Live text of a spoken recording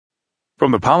From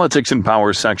the Politics and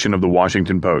Power section of the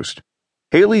Washington Post,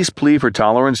 Haley's plea for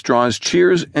tolerance draws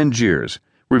cheers and jeers,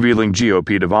 revealing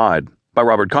GOP divide, by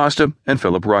Robert Costa and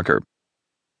Philip Rucker.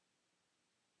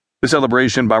 The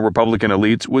celebration by Republican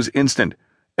elites was instant,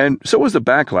 and so was the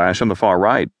backlash on the far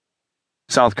right.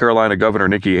 South Carolina Governor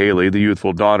Nikki Haley, the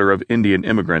youthful daughter of Indian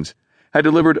immigrants, had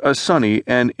delivered a sunny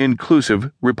and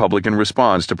inclusive Republican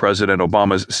response to President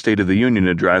Obama's State of the Union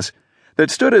address that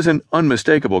stood as an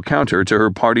unmistakable counter to her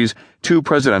party's two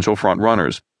presidential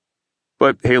frontrunners.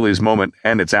 But Haley's moment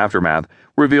and its aftermath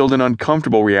revealed an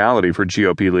uncomfortable reality for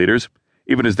GOP leaders,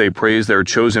 even as they praised their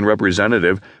chosen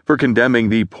representative for condemning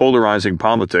the polarizing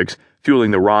politics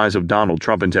fueling the rise of Donald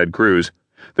Trump and Ted Cruz.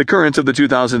 The currents of the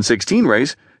 2016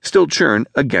 race still churn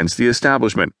against the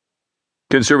establishment.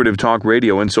 Conservative talk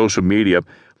radio and social media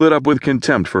lit up with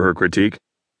contempt for her critique.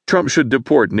 Trump should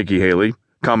deport Nikki Haley,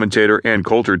 commentator Ann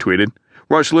Coulter tweeted.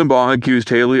 Rush Limbaugh accused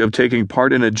Haley of taking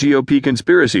part in a GOP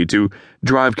conspiracy to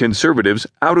drive conservatives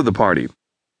out of the party.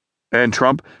 And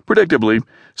Trump, predictably,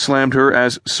 slammed her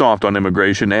as soft on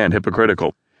immigration and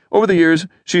hypocritical. Over the years,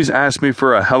 she's asked me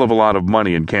for a hell of a lot of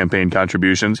money in campaign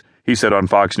contributions, he said on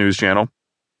Fox News Channel.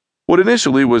 What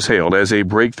initially was hailed as a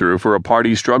breakthrough for a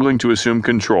party struggling to assume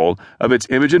control of its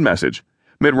image and message,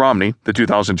 Mitt Romney, the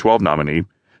 2012 nominee,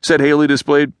 said Haley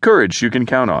displayed courage you can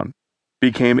count on,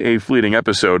 became a fleeting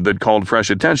episode that called fresh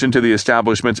attention to the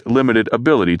establishment's limited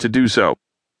ability to do so.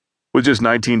 With just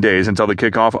 19 days until the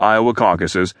kickoff Iowa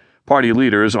caucuses, party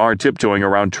leaders are tiptoeing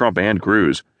around Trump and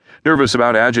Cruz, nervous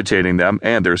about agitating them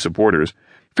and their supporters,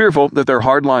 fearful that their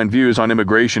hardline views on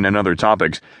immigration and other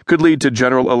topics could lead to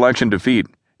general election defeat,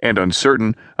 and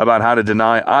uncertain about how to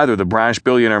deny either the brash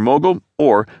billionaire mogul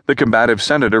or the combative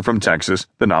senator from Texas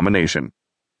the nomination.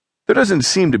 There doesn't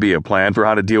seem to be a plan for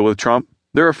how to deal with Trump.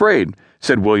 They're afraid,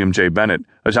 said William J. Bennett,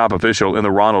 a top official in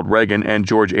the Ronald Reagan and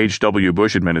George H.W.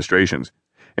 Bush administrations.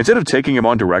 Instead of taking him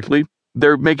on directly,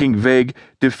 they're making vague,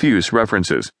 diffuse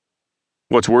references.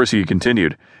 What's worse, he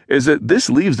continued, is that this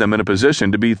leaves them in a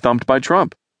position to be thumped by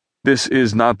Trump. This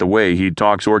is not the way he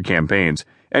talks or campaigns,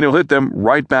 and he'll hit them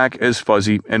right back as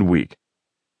fuzzy and weak.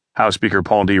 House Speaker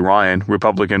Paul D. Ryan,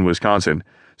 Republican Wisconsin,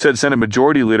 said Senate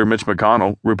Majority Leader Mitch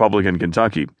McConnell, Republican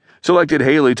Kentucky, selected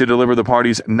Haley to deliver the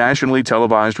party's nationally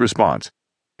televised response.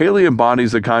 Haley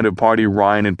embodies the kind of party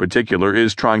Ryan in particular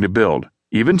is trying to build,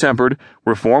 even-tempered,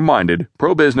 reform-minded,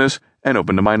 pro-business, and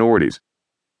open to minorities.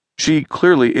 She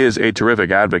clearly is a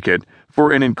terrific advocate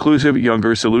for an inclusive,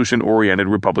 younger, solution-oriented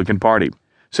Republican Party,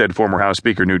 said former House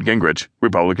Speaker Newt Gingrich,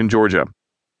 Republican Georgia.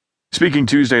 Speaking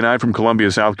Tuesday night from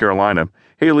Columbia, South Carolina,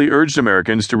 Haley urged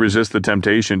Americans to resist the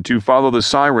temptation to follow the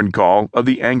siren call of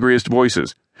the angriest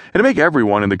voices and to make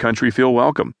everyone in the country feel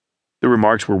welcome. The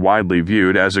remarks were widely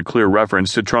viewed as a clear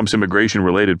reference to Trump's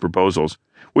immigration-related proposals,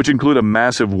 which include a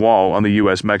massive wall on the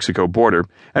U.S.-Mexico border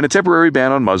and a temporary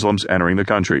ban on Muslims entering the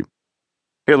country.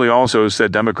 Haley also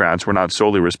said Democrats were not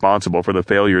solely responsible for the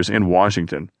failures in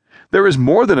Washington. There is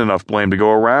more than enough blame to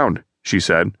go around, she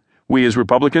said. We as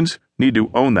Republicans need to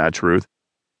own that truth.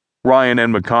 Ryan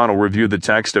and McConnell reviewed the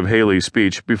text of Haley's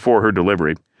speech before her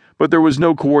delivery, but there was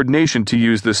no coordination to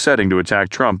use the setting to attack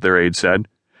Trump, their aide said.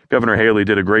 Governor Haley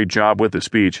did a great job with the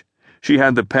speech. She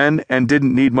had the pen and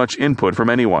didn't need much input from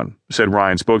anyone, said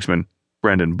Ryan spokesman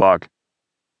Brendan Buck.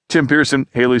 Tim Pearson,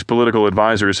 Haley's political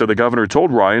advisor, said the governor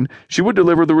told Ryan she would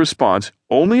deliver the response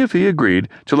only if he agreed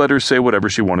to let her say whatever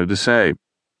she wanted to say.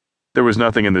 There was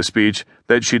nothing in the speech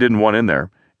that she didn't want in there,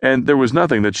 and there was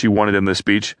nothing that she wanted in the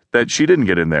speech that she didn't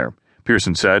get in there,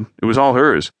 Pearson said. It was all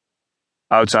hers.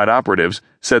 Outside operatives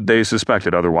said they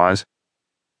suspected otherwise.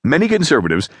 Many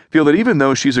conservatives feel that even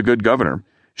though she's a good governor,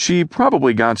 she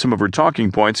probably got some of her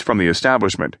talking points from the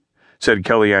establishment, said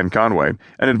Kellyanne Conway,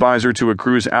 an advisor to a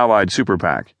Cruz-allied super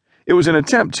PAC. It was an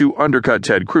attempt to undercut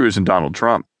Ted Cruz and Donald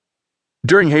Trump.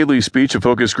 During Haley's speech, a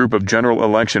focus group of general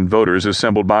election voters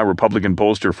assembled by Republican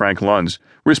pollster Frank Luntz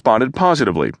responded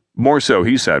positively, more so,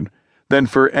 he said, than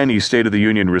for any State of the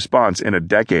Union response in a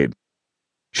decade.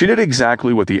 She did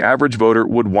exactly what the average voter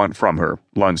would want from her,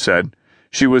 Luntz said.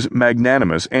 She was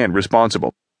magnanimous and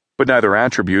responsible. But neither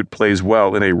attribute plays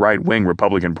well in a right-wing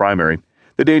Republican primary.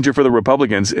 The danger for the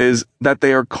Republicans is that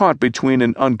they are caught between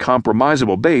an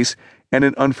uncompromisable base and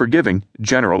an unforgiving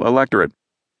general electorate.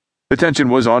 The tension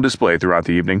was on display throughout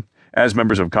the evening. As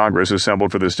members of Congress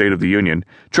assembled for the State of the Union,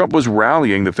 Trump was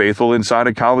rallying the faithful inside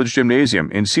a college gymnasium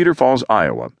in Cedar Falls,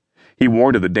 Iowa. He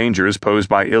warned of the dangers posed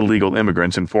by illegal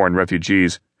immigrants and foreign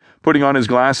refugees. Putting on his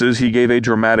glasses, he gave a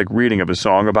dramatic reading of a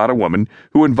song about a woman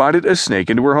who invited a snake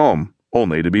into her home,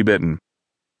 only to be bitten.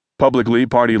 Publicly,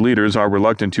 party leaders are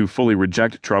reluctant to fully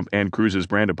reject Trump and Cruz's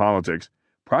brand of politics.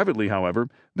 Privately, however,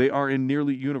 they are in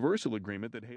nearly universal agreement that